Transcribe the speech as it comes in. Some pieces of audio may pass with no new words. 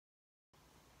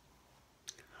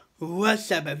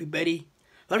What's up, everybody?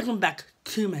 Welcome back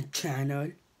to my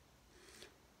channel.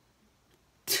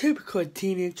 Typical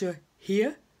teenager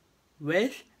here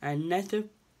with another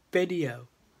video.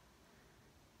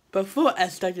 Before I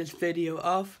start this video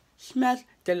off, smash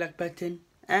the like button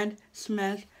and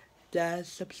smash the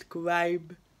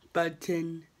subscribe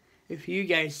button if you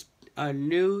guys are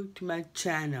new to my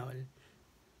channel.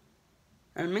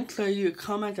 And make sure you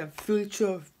comment a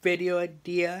future video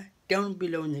idea down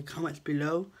below in the comments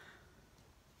below.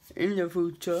 In the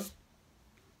future.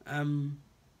 Now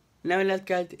let's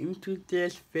get into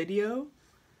this video.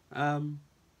 I'm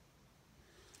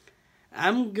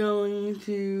going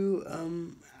to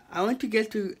I want you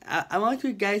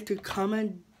guys to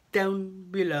comment down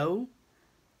below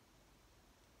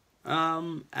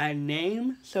a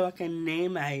name so I can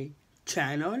name my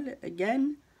channel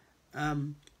again.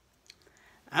 I'm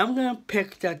gonna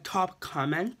pick the top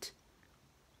comment.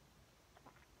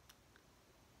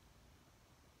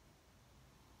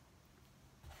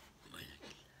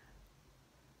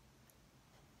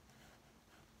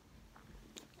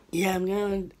 Yeah,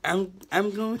 I'm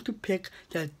going to pick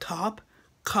the top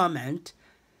comment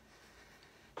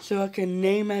so I can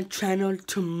name my channel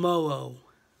tomorrow.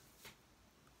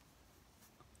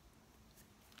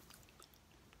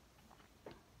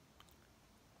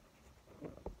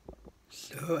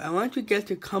 So I want you guys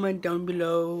to comment down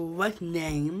below what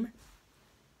name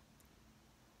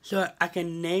so I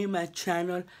can name my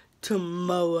channel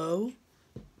tomorrow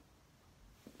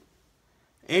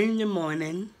in the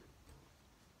morning.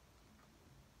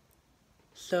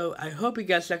 So I hope you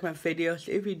guys like my videos.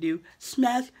 If you do,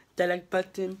 smash the like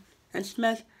button and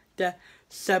smash the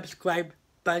subscribe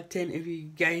button if you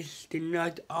guys did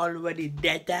not already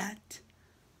did that.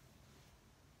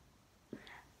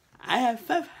 I have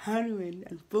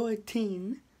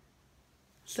 514.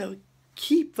 So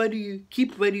keep what you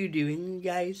doing,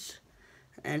 guys.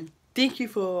 And thank you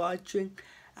for watching.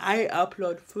 I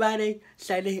upload Friday,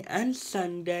 Saturday, and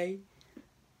Sunday.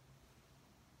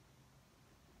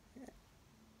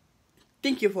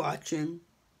 Thank you for watching,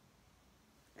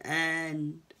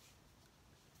 and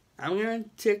I'm gonna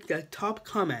take the top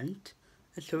comment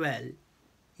as well.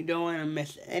 You don't want to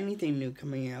miss anything new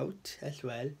coming out as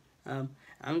well. I'm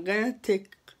gonna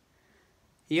take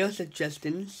your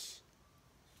suggestions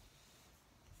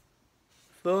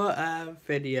for a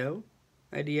video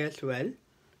idea as well,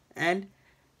 and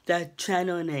the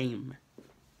channel name.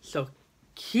 So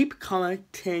keep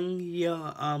commenting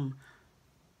your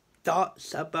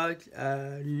thoughts about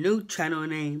a new channel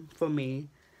name for me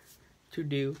to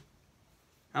do.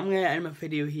 I'm gonna end my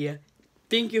video here.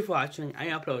 Thank you for watching. I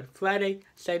upload Friday,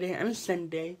 Saturday, and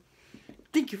Sunday.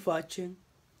 Thank you for watching.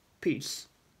 Peace.